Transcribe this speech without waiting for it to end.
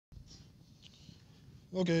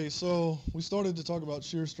Okay, so we started to talk about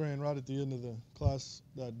shear strain right at the end of the class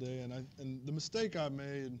that day, and the mistake I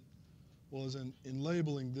made was in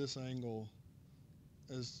labeling this angle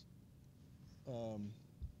as 2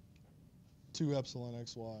 epsilon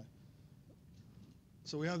xy.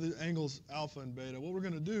 So we have the angles alpha and beta. What we're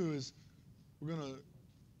going to do is we're going to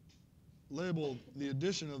label the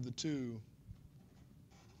addition of the two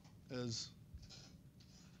as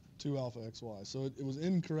 2 alpha xy. So it was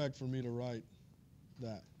incorrect for me to write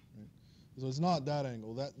that. Right? So it's not that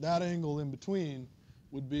angle. That angle in between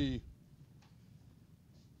would be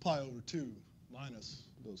pi over 2 minus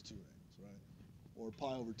those two angles, right? Or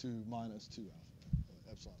pi over 2 minus 2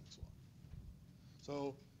 alpha epsilon xy.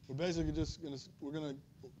 So we're basically just we're going to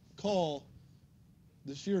call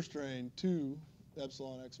the shear strain 2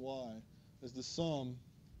 epsilon xy as the sum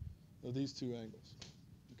of these two angles.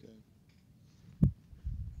 Okay.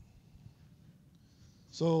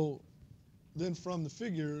 So then from the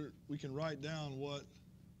figure, we can write down what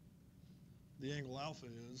the angle alpha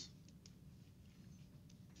is.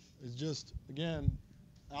 It's just, again,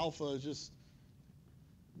 alpha is just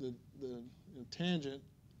the tangent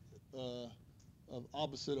of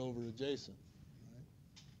opposite over adjacent. Right?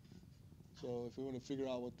 So if we want to figure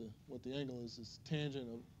out what the angle is, it's tangent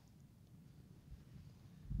of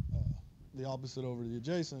the opposite over the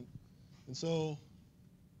adjacent. And so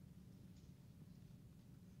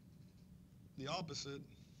the opposite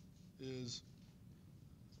is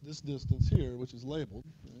this distance here, which is labeled.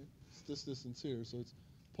 Right? It's this distance here. So it's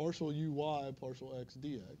partial uy partial x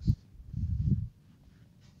dx.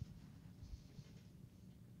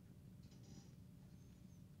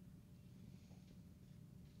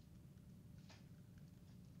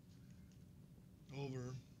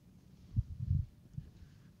 Over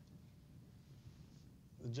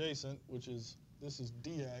adjacent, which is, this is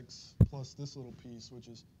dx plus this little piece, which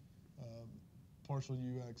is partial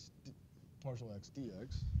ux partial x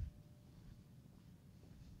dx.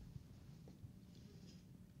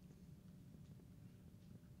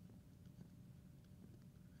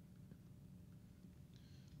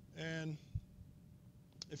 And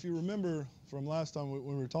if you remember from last time when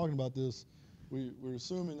we were talking about this, we're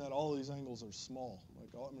assuming that all of these angles are small.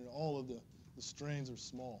 Like all of the strains are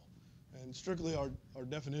small. And strictly our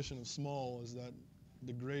definition of small is that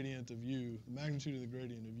the gradient of u, the magnitude of the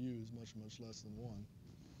gradient of u is much, much less than 1.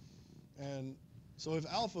 And so if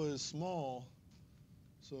alpha is small,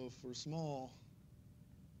 so for small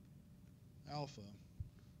alpha,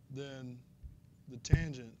 then the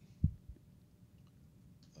tangent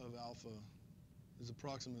of alpha is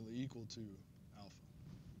approximately equal to alpha.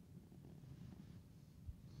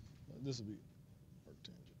 This would be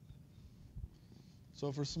arctangent.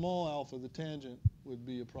 So for small alpha, the tangent would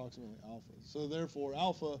be approximately alpha. So therefore,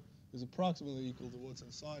 alpha is approximately equal to what's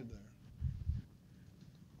inside there.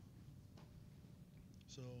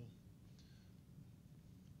 So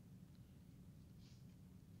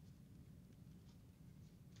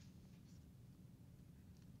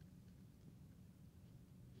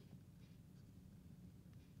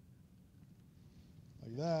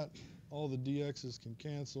like that, all the dx's can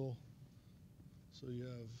cancel. So you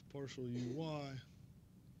have partial uy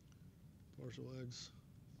partial x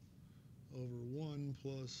over 1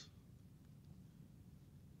 plus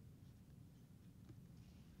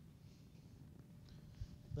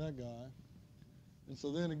that guy. And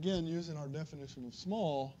so then again, using our definition of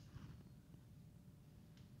small,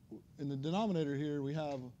 in the denominator here we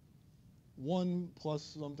have 1 plus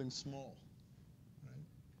something small. Right?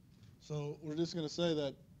 So we're just going to say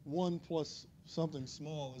that 1 plus something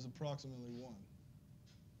small is approximately 1.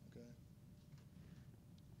 Okay?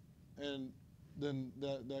 And then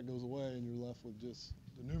that goes away and you're left with just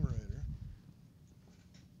the numerator.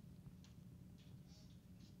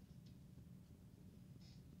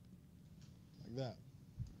 Like that.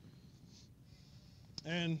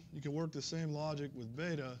 And you can work the same logic with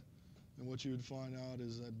beta, and what you would find out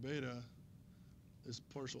is that beta is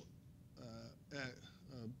partial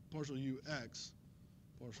ux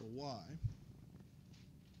partial y.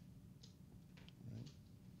 Right?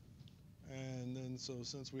 And then so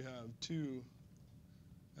since we have 2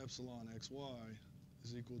 epsilon xy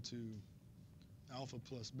is equal to alpha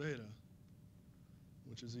plus beta,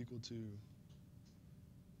 which is equal to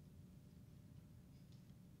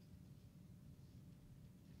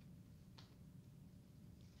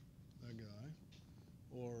that guy,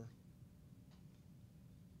 or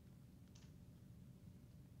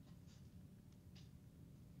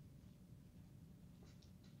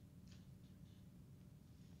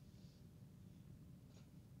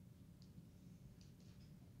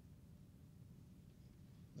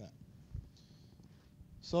that.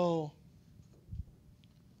 So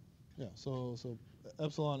Yeah, so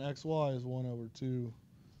epsilon xy is 1 over 2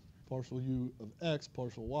 partial u of x,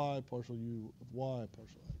 partial y, partial u of y,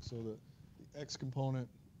 partial x. So the x component,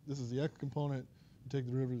 this is the x component, you take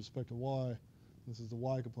the derivative with respect to y. This is the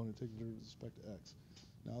y component, take the derivative with respect to x.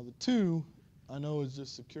 Now the 2, I know is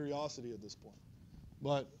just a curiosity at this point.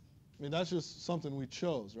 But, I mean, that's just something we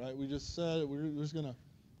chose, right? We just said we're just going to,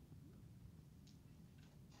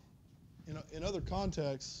 in other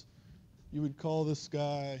contexts, you would call this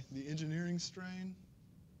guy the engineering strain.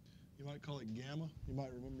 You might call it gamma. You might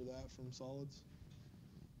remember that from solids.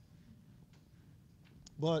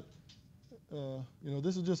 But,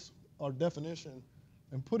 this is just our definition.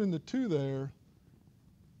 And putting the 2 there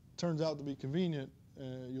turns out to be convenient.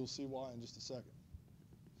 You'll see why in just a second.